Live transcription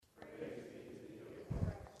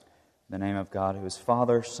In the name of God, who is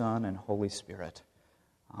Father, Son, and Holy Spirit.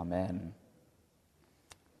 Amen.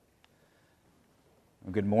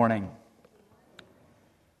 Good morning.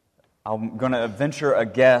 I'm going to venture a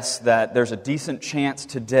guess that there's a decent chance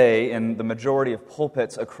today in the majority of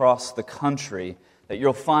pulpits across the country that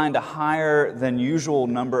you'll find a higher than usual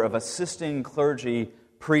number of assisting clergy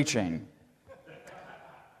preaching.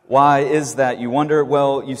 Why is that, you wonder?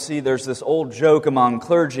 Well, you see, there's this old joke among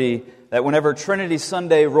clergy that whenever Trinity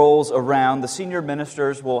Sunday rolls around, the senior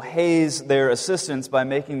ministers will haze their assistants by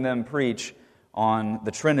making them preach on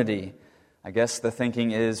the Trinity. I guess the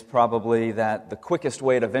thinking is probably that the quickest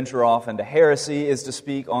way to venture off into heresy is to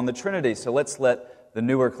speak on the Trinity, so let's let the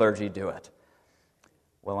newer clergy do it.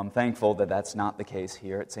 Well, I'm thankful that that's not the case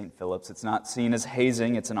here at St. Philip's. It's not seen as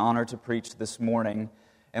hazing. It's an honor to preach this morning.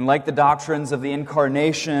 And like the doctrines of the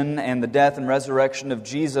incarnation and the death and resurrection of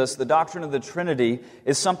Jesus, the doctrine of the Trinity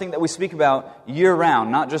is something that we speak about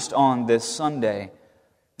year-round, not just on this Sunday.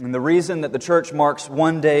 And the reason that the church marks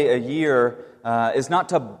one day a year is not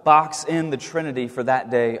to box in the Trinity for that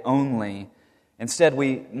day only. Instead,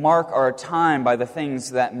 we mark our time by the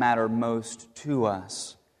things that matter most to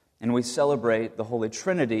us. And we celebrate the Holy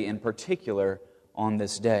Trinity in particular on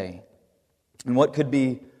this day. And what could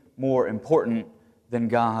be more important than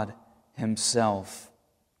God Himself?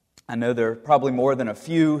 I know there are probably more than a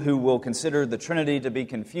few who will consider the Trinity to be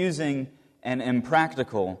confusing and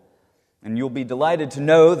impractical. And you'll be delighted to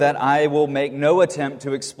know that I will make no attempt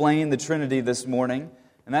to explain the Trinity this morning.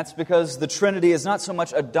 And that's because the Trinity is not so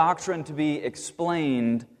much a doctrine to be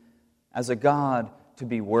explained as a God to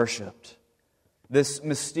be worshipped. This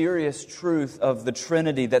mysterious truth of the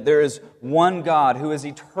Trinity, that there is one God who has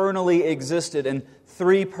eternally existed in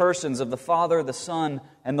three persons of the Father, the Son,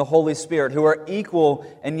 and the Holy Spirit, who are equal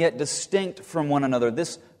and yet distinct from one another.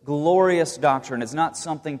 This glorious doctrine is not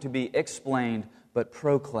something to be explained, but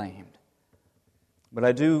proclaimed. But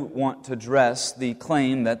I do want to address the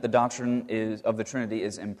claim that the doctrine of the Trinity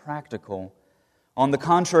is impractical. On the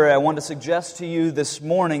contrary, I want to suggest to you this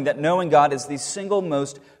morning that knowing God is the single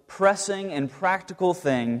most pressing and practical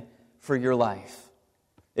thing for your life.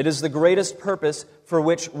 It is the greatest purpose for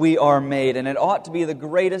which we are made, and it ought to be the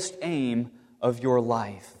greatest aim of your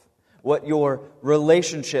life. What your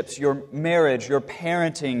relationships, your marriage, your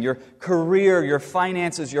parenting, your career, your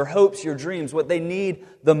finances, your hopes, your dreams, what they need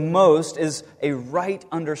the most is a right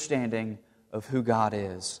understanding of who God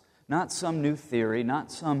is. Not some new theory,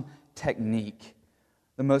 not some technique.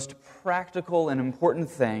 The most practical and important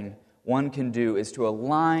thing one can do is to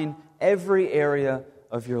align every area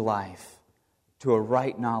of your life to a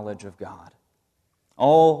right knowledge of God.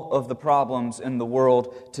 All of the problems in the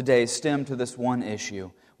world today stem to this one issue.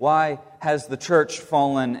 Why has the church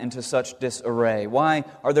fallen into such disarray? Why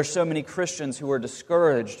are there so many Christians who are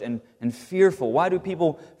discouraged and fearful? Why do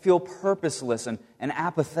people feel purposeless and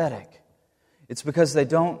apathetic? It's because they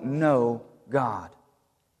don't know God.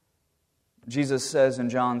 Jesus says in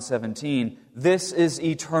John 17, "This is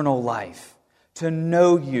eternal life, to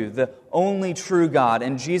know you, the only true God,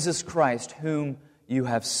 and Jesus Christ, whom you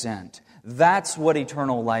have sent." That's what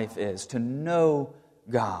eternal life is, to know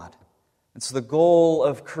God. It's the goal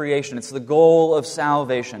of creation. It's the goal of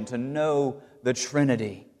salvation, to know the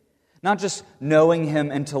Trinity. Not just knowing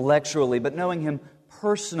Him intellectually, but knowing Him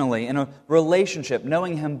personally in a relationship,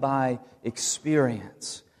 knowing Him by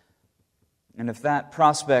experience. And if that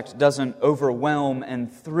prospect doesn't overwhelm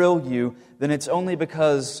and thrill you, then it's only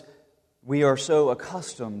because we are so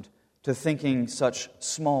accustomed to thinking such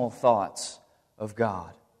small thoughts of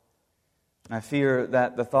God. I fear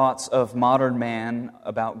that the thoughts of modern man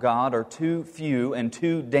about God are too few and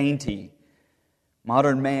too dainty.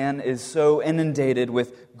 Modern man is so inundated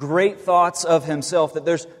with great thoughts of himself that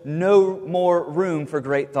there's no more room for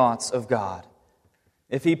great thoughts of God.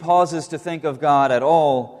 If he pauses to think of God at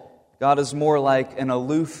all, God is more like an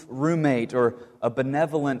aloof roommate or a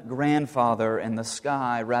benevolent grandfather in the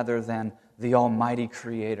sky rather than the almighty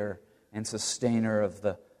creator and sustainer of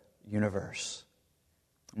the universe.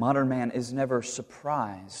 Modern man is never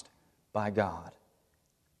surprised by God.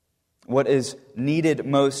 What is needed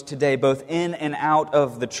most today, both in and out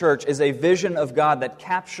of the church, is a vision of God that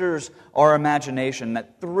captures our imagination,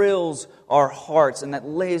 that thrills our hearts, and that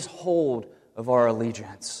lays hold of our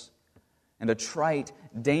allegiance. And a trite,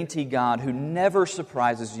 dainty God who never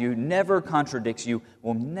surprises you, never contradicts you,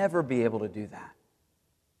 will never be able to do that.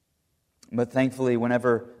 But thankfully,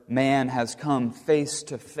 whenever man has come face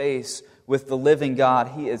to face with the living God,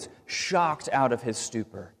 he is shocked out of his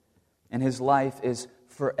stupor, and his life is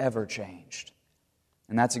forever changed.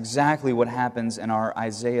 And that's exactly what happens in our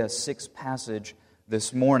Isaiah 6 passage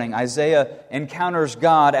this morning. Isaiah encounters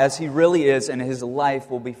God as he really is, and his life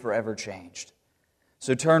will be forever changed.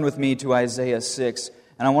 So turn with me to Isaiah 6,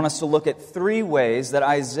 and I want us to look at 3 ways that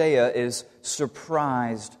Isaiah is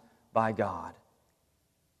surprised by God.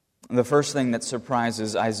 The first thing that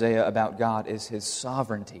surprises Isaiah about God is his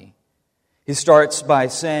sovereignty. He starts by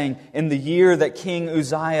saying, "In the year that King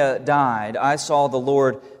Uzziah died, I saw the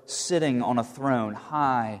Lord sitting on a throne,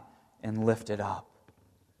 high and lifted up."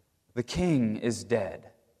 The king is dead,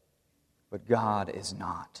 but God is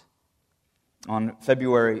not. On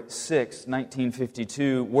February 6,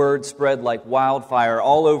 1952, word spread like wildfire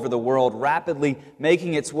all over the world, rapidly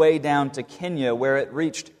making its way down to Kenya, where it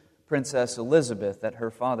reached Princess Elizabeth that her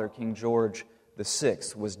father, King George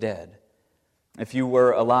VI, was dead. If you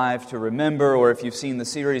were alive to remember, or if you've seen the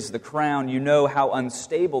series The Crown, you know how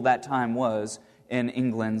unstable that time was in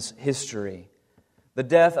England's history. The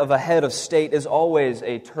death of a head of state is always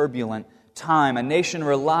a turbulent time. A nation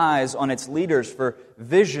relies on its leaders for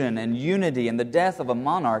vision and unity, and the death of a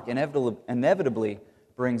monarch inevitably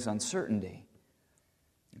brings uncertainty.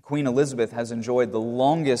 Queen Elizabeth has enjoyed the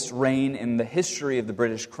longest reign in the history of the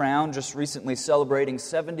British Crown, just recently celebrating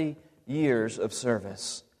 70 years of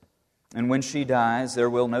service. And when she dies, there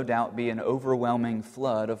will no doubt be an overwhelming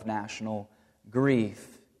flood of national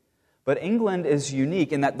grief. But England is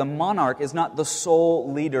unique in that the monarch is not the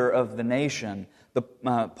sole leader of the nation. The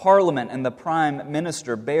parliament and the prime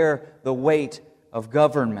minister bear the weight of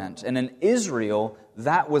government. And in Israel,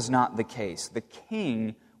 that was not the case. The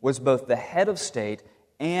king was both the head of state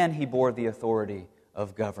and he bore the authority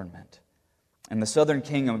of government. And the southern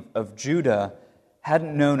king of Judah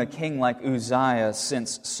hadn't known a king like Uzziah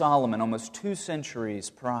since Solomon, almost 2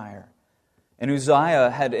 centuries prior. And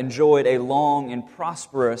Uzziah had enjoyed a long and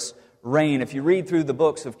prosperous reign. If you read through the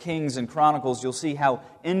books of Kings and Chronicles, you'll see how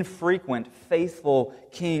infrequent faithful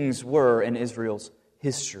kings were in Israel's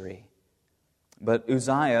history. But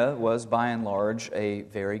Uzziah was, by and large, a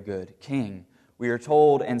very good king. We are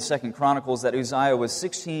told in 2 Chronicles that Uzziah was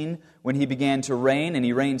 16 when he began to reign, and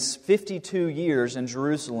he reigned 52 years in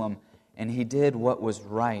Jerusalem, and he did what was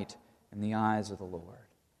right in the eyes of the Lord.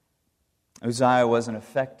 Uzziah was an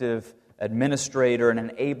effective administrator and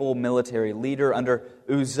an able military leader. Under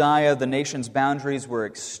Uzziah, the nation's boundaries were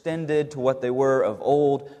extended to what they were of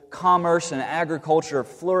old. Commerce and agriculture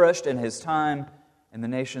flourished in his time, and the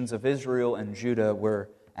nations of Israel and Judah were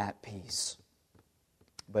at peace.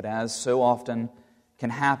 But as so often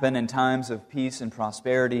can happen in times of peace and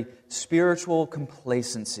prosperity, spiritual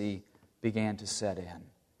complacency began to set in.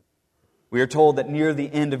 We are told that near the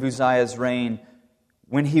end of Uzziah's reign,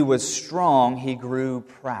 when he was strong, he grew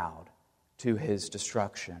proud to his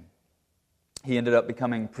destruction. He ended up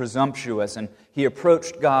becoming presumptuous, and he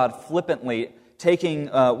approached God flippantly, taking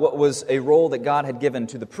what was a role that God had given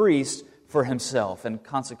to the priest for himself. And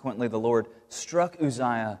consequently, the Lord struck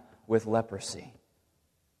Uzziah with leprosy.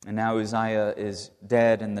 And now Uzziah is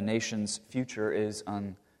dead, and the nation's future is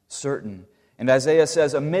uncertain. And Isaiah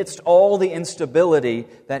says, amidst all the instability,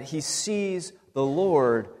 that he sees the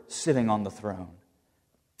Lord sitting on the throne.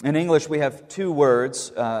 In English, we have 2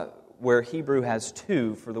 words where Hebrew has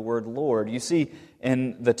 2 for the word Lord. You see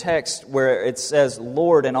in the text where it says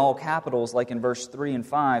Lord in all capitals, like in verse 3 and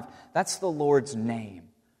 5, that's the Lord's name,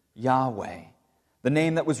 Yahweh. The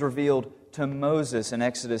name that was revealed to Moses in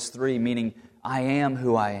Exodus 3, meaning I am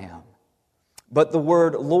who I am. But the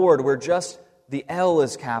word Lord, where just the L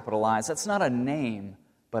is capitalized, that's not a name,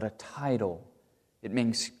 but a title. It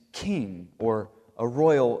means king or a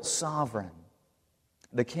royal sovereign.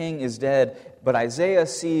 The king is dead, but Isaiah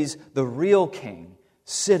sees the real king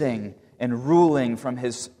sitting and ruling from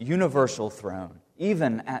his universal throne,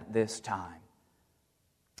 even at this time.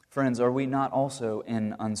 Friends, are we not also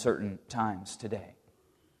in uncertain times today?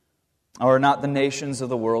 Are not the nations of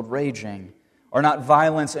the world raging? Are not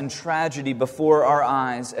violence and tragedy before our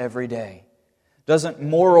eyes every day? Doesn't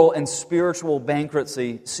moral and spiritual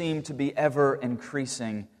bankruptcy seem to be ever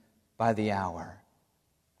increasing by the hour?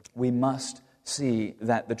 We must see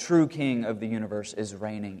that the true King of the universe is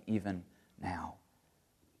reigning even now.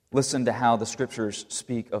 Listen to how the Scriptures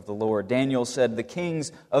speak of the Lord. Daniel said, the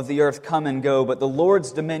kings of the earth come and go, but the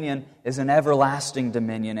Lord's dominion is an everlasting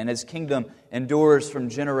dominion, and His kingdom endures from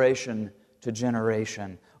generation to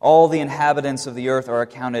generation. All the inhabitants of the earth are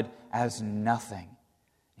accounted as nothing.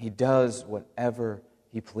 He does whatever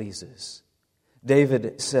He pleases.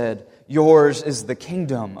 David said, yours is the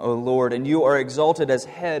kingdom, O Lord, and you are exalted as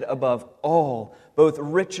head above all. Both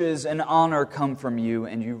riches and honor come from you,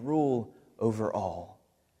 and you rule over all.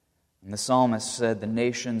 And the psalmist said, the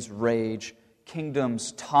nations rage,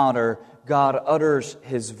 kingdoms totter, God utters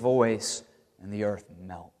His voice, and the earth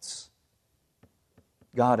melts.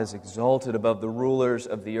 God is exalted above the rulers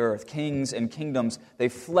of the earth. Kings and kingdoms, they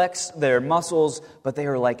flex their muscles, but they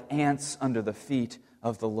are like ants under the feet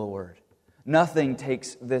of the Lord. Nothing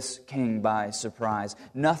takes this king by surprise.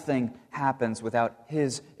 Nothing happens without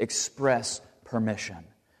his express permission.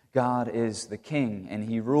 God is the king, and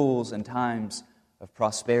he rules in times of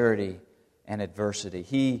prosperity and adversity.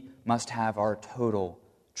 He must have our total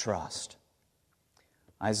trust.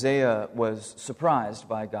 Isaiah was surprised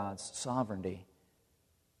by God's sovereignty.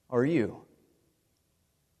 Are you?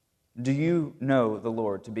 Do you know the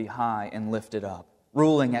Lord to be high and lifted up,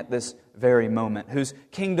 ruling at this very moment, whose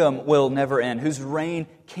kingdom will never end, whose reign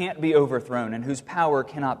can't be overthrown, and whose power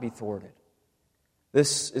cannot be thwarted?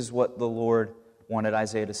 This is what the Lord wanted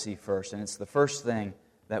Isaiah to see first, and it's the first thing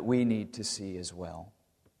that we need to see as well.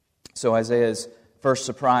 So Isaiah is first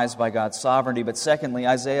surprised by God's sovereignty, but secondly,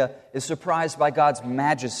 Isaiah is surprised by God's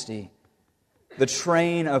majesty. The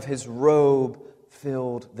train of his robe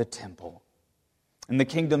filled the temple. In the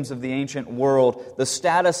kingdoms of the ancient world, the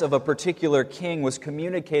status of a particular king was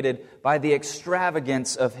communicated by the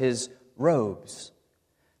extravagance of his robes.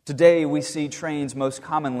 Today, we see trains most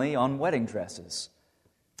commonly on wedding dresses.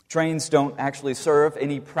 Trains don't actually serve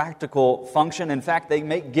any practical function. In fact, they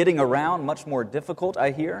make getting around much more difficult,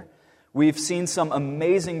 I hear. We've seen some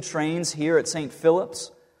amazing trains here at St.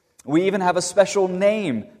 Philip's. We even have a special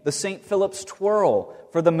name, the St. Philip's Twirl,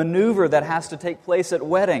 for the maneuver that has to take place at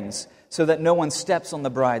weddings so that no one steps on the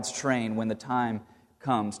bride's train when the time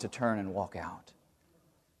comes to turn and walk out.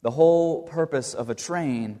 The whole purpose of a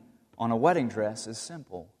train on a wedding dress is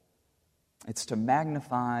simple. It's to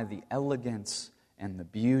magnify the elegance and the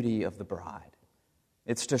beauty of the bride.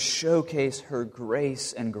 It's to showcase her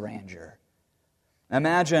grace and grandeur.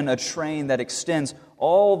 Imagine a train that extends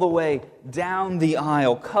all the way down the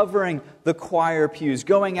aisle, covering the choir pews,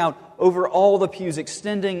 going out over all the pews,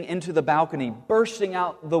 extending into the balcony, bursting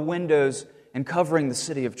out the windows, and covering the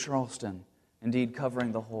city of Charleston, indeed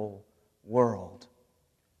covering the whole world.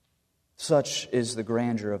 Such is the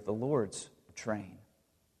grandeur of the Lord's train.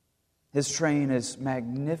 His train is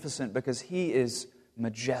magnificent because He is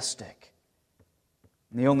majestic.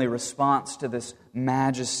 And the only response to this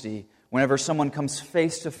majesty, whenever someone comes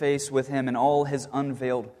face to face with Him in all His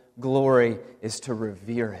unveiled glory, is to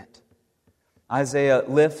revere it. Isaiah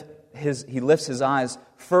lifts his eyes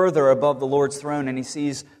further above the Lord's throne and he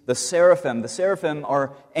sees the seraphim. The seraphim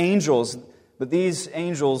are angels, but these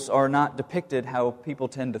angels are not depicted how people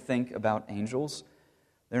tend to think about angels.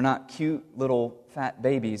 They're not cute little fat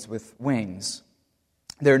babies with wings.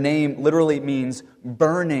 Their name literally means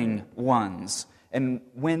burning ones. And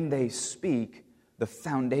when they speak, the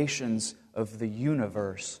foundations of the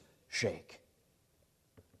universe shake.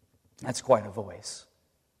 That's quite a voice.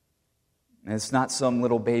 And it's not some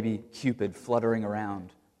little baby Cupid fluttering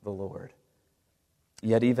around the Lord.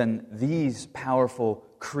 Yet even these powerful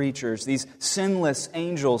creatures, these sinless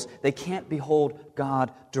angels, they can't behold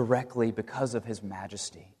God directly because of His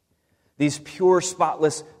majesty. These pure,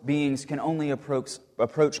 spotless beings can only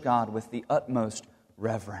approach God with the utmost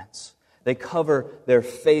reverence. They cover their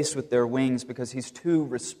face with their wings because He's too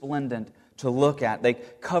resplendent to look at. They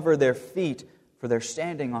cover their feet for they're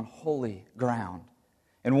standing on holy ground.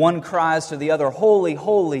 And one cries to the other, "Holy,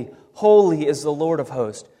 holy, holy is the Lord of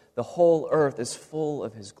hosts. The whole earth is full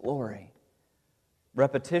of His glory."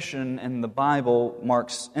 Repetition in the Bible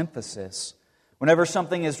marks emphasis. Whenever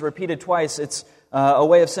something is repeated twice, it's a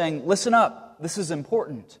way of saying, listen up, this is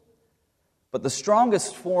important. But the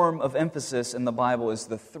strongest form of emphasis in the Bible is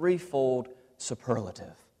the threefold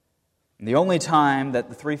superlative. And the only time that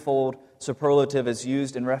the threefold superlative is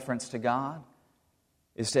used in reference to God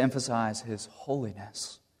is to emphasize His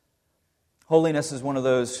holiness. Holiness is one of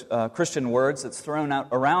those Christian words that's thrown out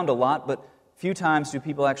around a lot, but few times do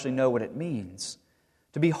people actually know what it means.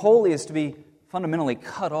 To be holy is to be fundamentally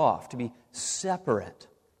cut off, to be separate.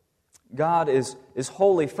 God is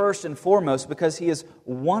holy first and foremost because He is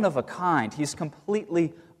one of a kind. He's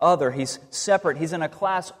completely other. He's separate. He's in a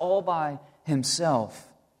class all by Himself.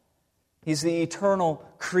 He's the eternal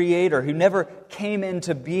Creator who never came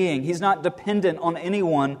into being. He's not dependent on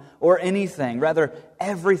anyone or anything. Rather,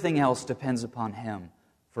 everything else depends upon Him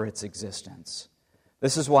for its existence.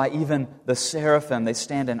 This is why even the seraphim, they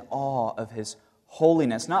stand in awe of His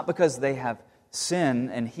holiness, not because they have sin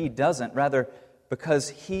and He doesn't, rather because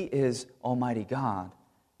He is Almighty God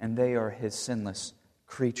and they are His sinless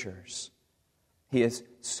creatures. He is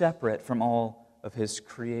separate from all of His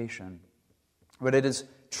creation. But it is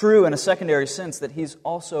true in a secondary sense that He's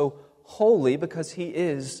also holy because He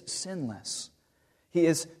is sinless. He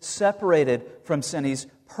is separated from sin. He's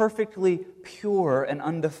perfectly pure and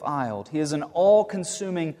undefiled. He is an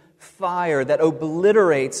all-consuming fire that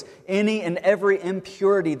obliterates any and every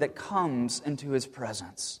impurity that comes into His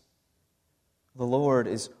presence. The Lord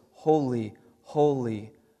is holy,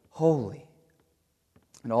 holy, holy,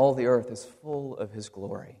 and all the earth is full of His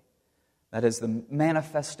glory. That is the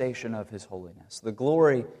manifestation of His holiness.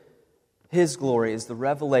 His glory is the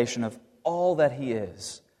revelation of all that He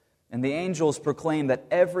is. And the angels proclaim that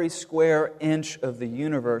every square inch of the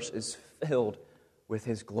universe is filled with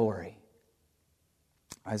His glory.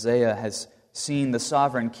 Isaiah has seen the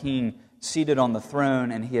sovereign King seated on the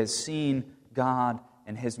throne, and he has seen God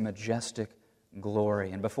in His majestic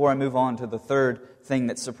glory. And before I move on to the third thing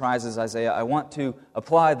that surprises Isaiah, I want to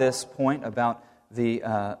apply this point about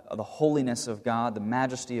the holiness of God, the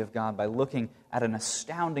majesty of God, by looking at an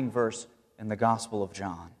astounding verse in the Gospel of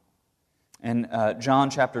John. In John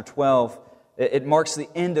chapter 12, it marks the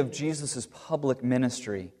end of Jesus' public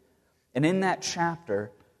ministry. And in that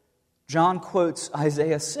chapter, John quotes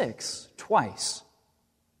Isaiah 6 twice.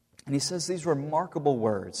 And he says these remarkable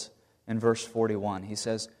words in verse 41. He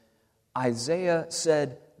says, Isaiah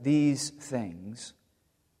said these things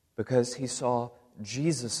because he saw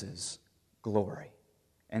Jesus' glory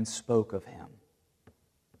and spoke of Him.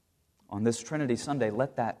 On this Trinity Sunday,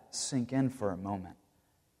 let that sink in for a moment.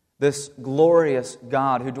 This glorious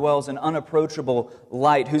God who dwells in unapproachable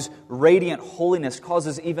light, whose radiant holiness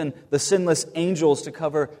causes even the sinless angels to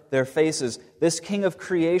cover their faces, this King of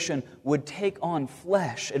creation would take on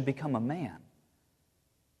flesh and become a man.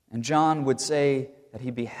 And John would say that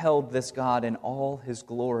he beheld this God in all His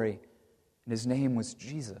glory, and His name was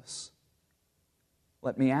Jesus.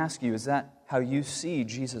 Let me ask you, is that how you see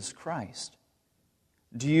Jesus Christ?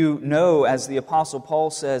 Do you know, as the Apostle Paul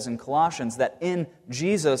says in Colossians, that in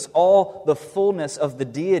Jesus all the fullness of the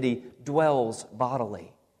deity dwells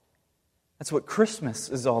bodily? That's what Christmas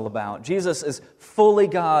is all about. Jesus is fully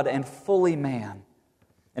God and fully man.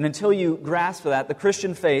 And until you grasp that, the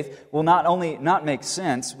Christian faith will not only not make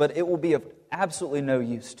sense, but it will be of absolutely no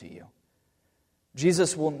use to you.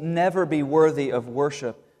 Jesus will never be worthy of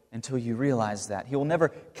worship until you realize that. He will never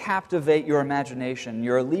captivate your imagination.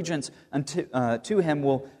 Your allegiance to Him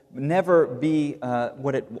will never be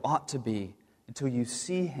what it ought to be until you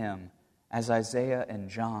see Him as Isaiah and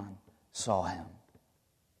John saw Him.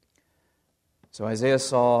 So Isaiah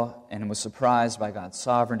saw and was surprised by God's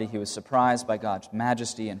sovereignty. He was surprised by God's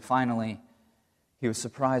majesty. And finally, he was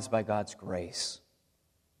surprised by God's grace.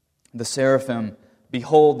 The seraphim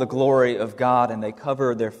behold the glory of God, and they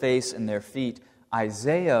cover their face and their feet.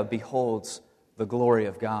 Isaiah beholds the glory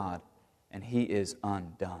of God, and he is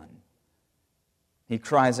undone. He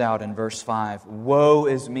cries out in verse 5, "Woe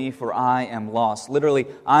is me, for I am lost." Literally,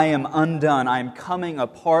 I am undone. I am coming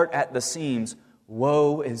apart at the seams.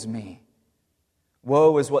 Woe is me.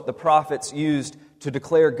 Woe is what the prophets used to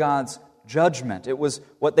declare God's judgment. It was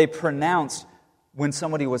what they pronounced when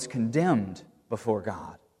somebody was condemned before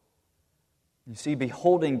God. You see,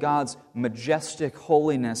 beholding God's majestic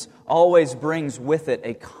holiness always brings with it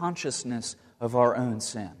a consciousness of our own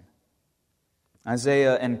sin.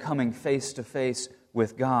 Isaiah, in coming face to face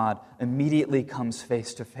with God, immediately comes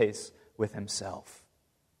face to face with himself.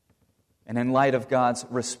 And in light of God's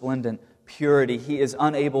resplendent purity, he is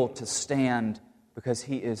unable to stand because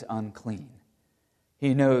he is unclean.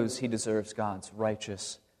 He knows he deserves God's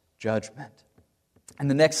righteous judgment. And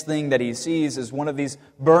the next thing that he sees is one of these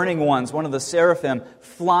burning ones, one of the seraphim,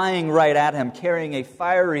 flying right at him, carrying a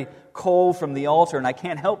fiery coal from the altar. And I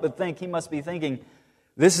can't help but think he must be thinking,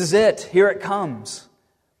 this is it, here it comes.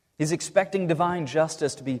 He's expecting divine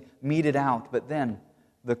justice to be meted out, but then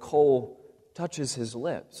the coal touches his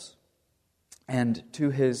lips. And to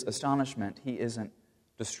his astonishment, he isn't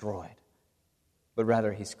destroyed, but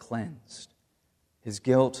rather he's cleansed. His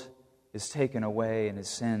guilt is taken away and his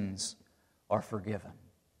sins are forgiven.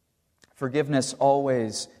 Forgiveness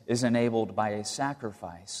always is enabled by a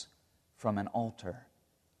sacrifice from an altar.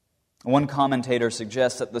 One commentator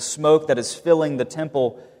suggests that the smoke that is filling the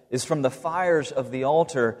temple is from the fires of the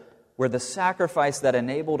altar where the sacrifice that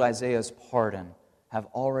enabled Isaiah's pardon have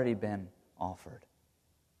already been offered.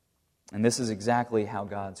 And this is exactly how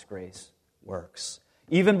God's grace works.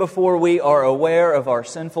 Even before we are aware of our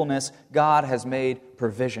sinfulness, God has made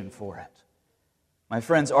provision for it. My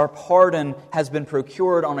friends, our pardon has been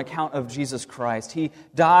procured on account of Jesus Christ. He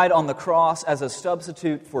died on the cross as a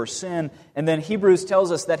substitute for sin, and then Hebrews tells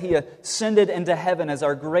us that He ascended into heaven as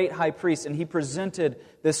our great high priest, and He presented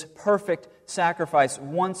this perfect sacrifice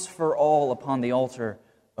once for all upon the altar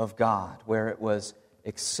of God, where it was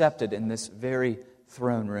accepted in this very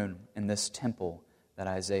throne room, in this temple that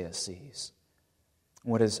Isaiah sees.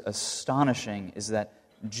 What is astonishing is that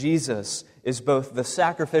Jesus is both the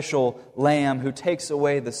sacrificial lamb who takes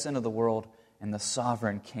away the sin of the world and the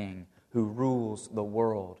sovereign king who rules the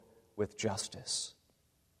world with justice.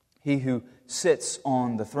 He who sits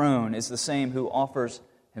on the throne is the same who offers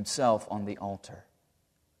himself on the altar.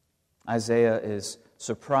 Isaiah is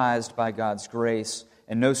surprised by God's grace,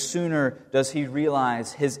 and no sooner does he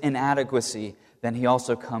realize his inadequacy than he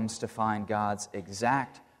also comes to find God's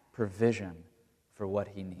exact provision for what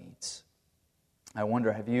he needs. I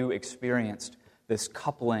wonder, have you experienced this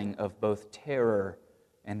coupling of both terror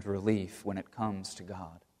and relief when it comes to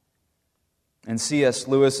God? In C.S.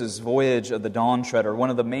 Lewis's Voyage of the Dawn Treader, one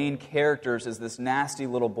of the main characters is this nasty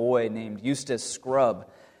little boy named Eustace Scrubb.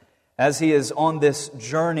 As he is on this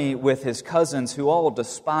journey with his cousins who all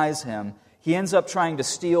despise him, he ends up trying to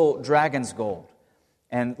steal dragon's gold.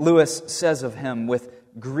 And Lewis says of him, with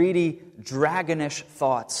greedy, dragonish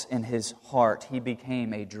thoughts in his heart, he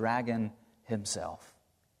became a dragon himself.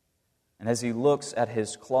 And as he looks at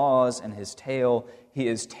his claws and his tail, he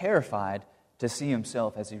is terrified to see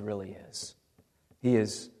himself as he really is. He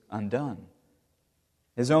is undone.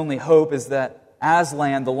 His only hope is that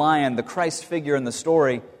Aslan, the lion, the Christ figure in the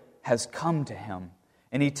story, has come to him.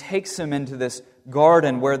 And he takes him into this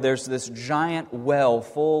garden where there's this giant well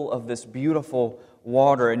full of this beautiful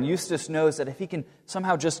water. And Eustace knows that if he can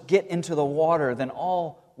somehow just get into the water, then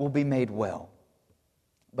all will be made well.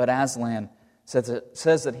 But Aslan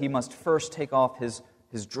says that he must first take off his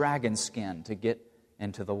dragon skin to get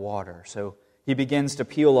into the water. So he begins to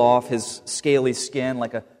peel off his scaly skin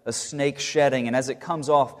like a snake shedding. And as it comes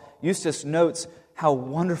off, Eustace notes how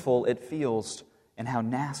wonderful it feels and how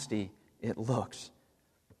nasty it looks.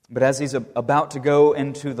 But as he's about to go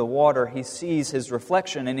into the water, he sees his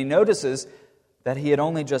reflection and he notices that he had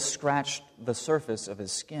only just scratched the surface of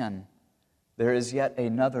his skin. There is yet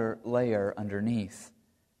another layer underneath.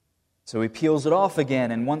 So he peels it off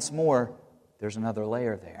again, and once more, there's another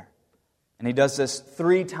layer there. And he does this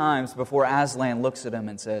 3 times before Aslan looks at him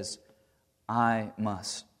and says, "I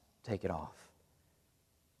must take it off."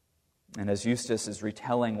 And as Eustace is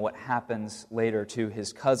retelling what happens later to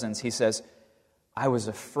his cousins, he says, "I was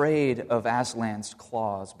afraid of Aslan's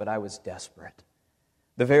claws, but I was desperate.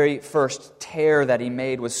 The very first tear that he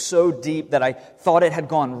made was so deep that I thought it had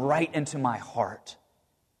gone right into my heart.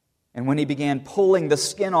 And when he began pulling the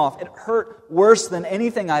skin off, it hurt worse than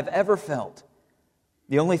anything I've ever felt.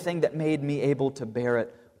 The only thing that made me able to bear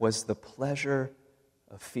it was the pleasure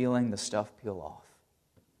of feeling the stuff peel off.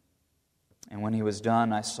 And when he was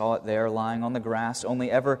done, I saw it there lying on the grass,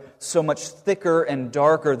 only ever so much thicker and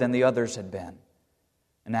darker than the others had been.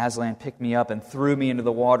 And Aslan picked me up and threw me into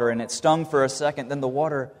the water, and it stung for a second. Then the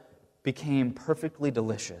water became perfectly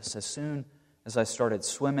delicious. As soon as I started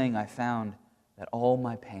swimming, I found that all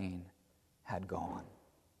my pain had gone."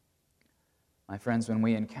 My friends, when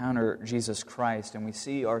we encounter Jesus Christ and we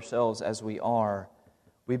see ourselves as we are,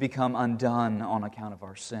 we become undone on account of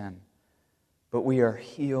our sin. But we are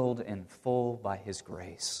healed in full by His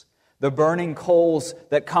grace. The burning coals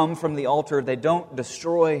that come from the altar, they don't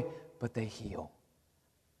destroy, but they heal.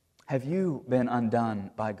 Have you been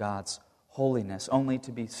undone by God's holiness, only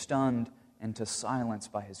to be stunned into silence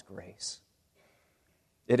by His grace?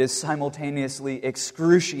 It is simultaneously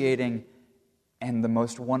excruciating and the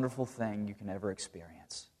most wonderful thing you can ever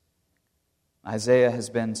experience. Isaiah has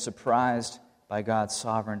been surprised by God's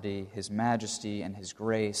sovereignty, His majesty, and His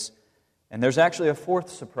grace. And there's actually a fourth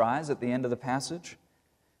surprise at the end of the passage.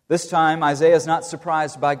 This time, Isaiah is not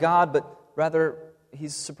surprised by God, but rather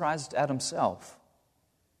he's surprised at himself.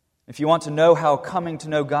 If you want to know how coming to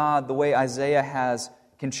know God the way Isaiah has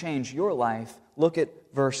can change your life, look at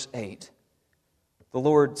verse 8. The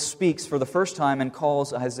Lord speaks for the first time and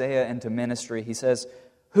calls Isaiah into ministry. He says,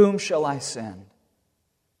 "Whom shall I send?"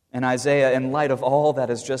 And Isaiah, in light of all that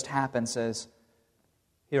has just happened, says,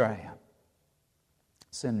 "Here I am.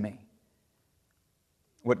 Send me."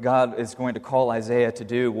 What God is going to call Isaiah to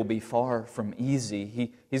do will be far from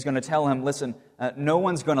easy. He's going to tell him, listen, no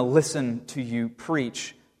one's going to listen to you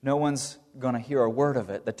preach. No one's going to hear a word of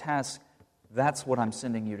it. The task, that's what I'm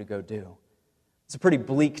sending you to go do. It's a pretty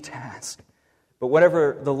bleak task. But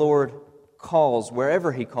whatever the Lord calls,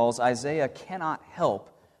 wherever He calls, Isaiah cannot help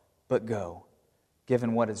but go,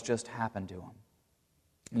 given what has just happened to him.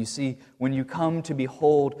 You see, when you come to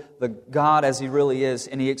behold the God as He really is,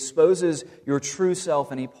 and He exposes your true self,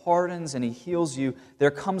 and He pardons and He heals you, there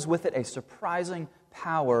comes with it a surprising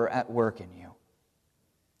power at work in you.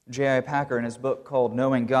 J.I. Packer, in his book called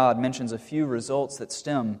Knowing God, mentions a few results that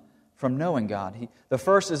stem from knowing God. The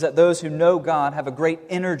first is that those who know God have a great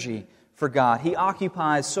energy for God. He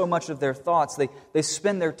occupies so much of their thoughts. They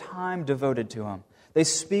spend their time devoted to Him. They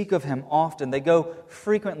speak of Him often. They go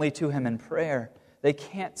frequently to Him in prayer. They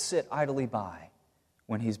can't sit idly by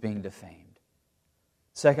when He's being defamed.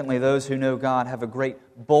 Secondly, those who know God have a great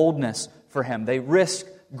boldness for Him. They risk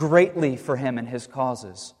greatly for Him and His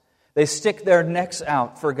causes. They stick their necks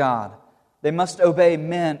out for God. They must obey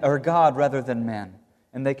men, or God rather than men.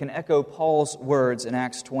 And they can echo Paul's words in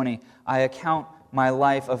Acts 20, "I account my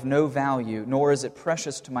life of no value, nor is it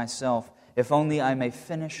precious to myself, if only I may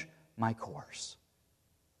finish my course."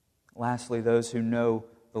 Lastly, those who know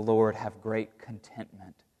the Lord have great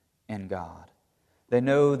contentment in God. They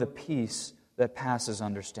know the peace that passes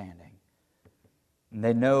understanding. And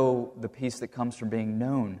they know the peace that comes from being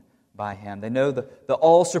known by Him. They know the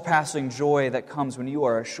all-surpassing joy that comes when you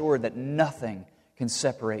are assured that nothing can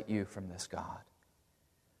separate you from this God.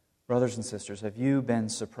 Brothers and sisters, have you been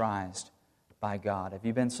surprised by God? Have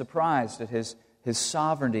you been surprised at His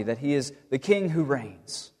sovereignty, that He is the King who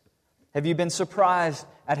reigns? Have you been surprised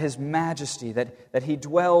at His majesty, that He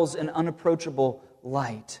dwells in unapproachable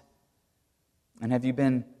light? And have you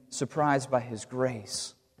been surprised by His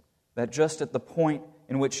grace, that just at the point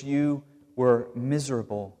in which you were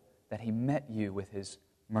miserable, that He met you with His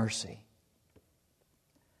mercy?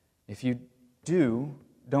 If you do,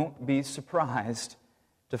 don't be surprised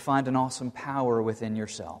to find an awesome power within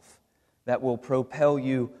yourself that will propel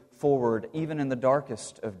you forward even in the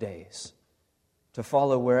darkest of days, to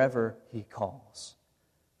follow wherever He calls.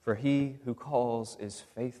 For He who calls is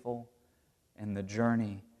faithful, and the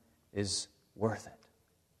journey is worth it.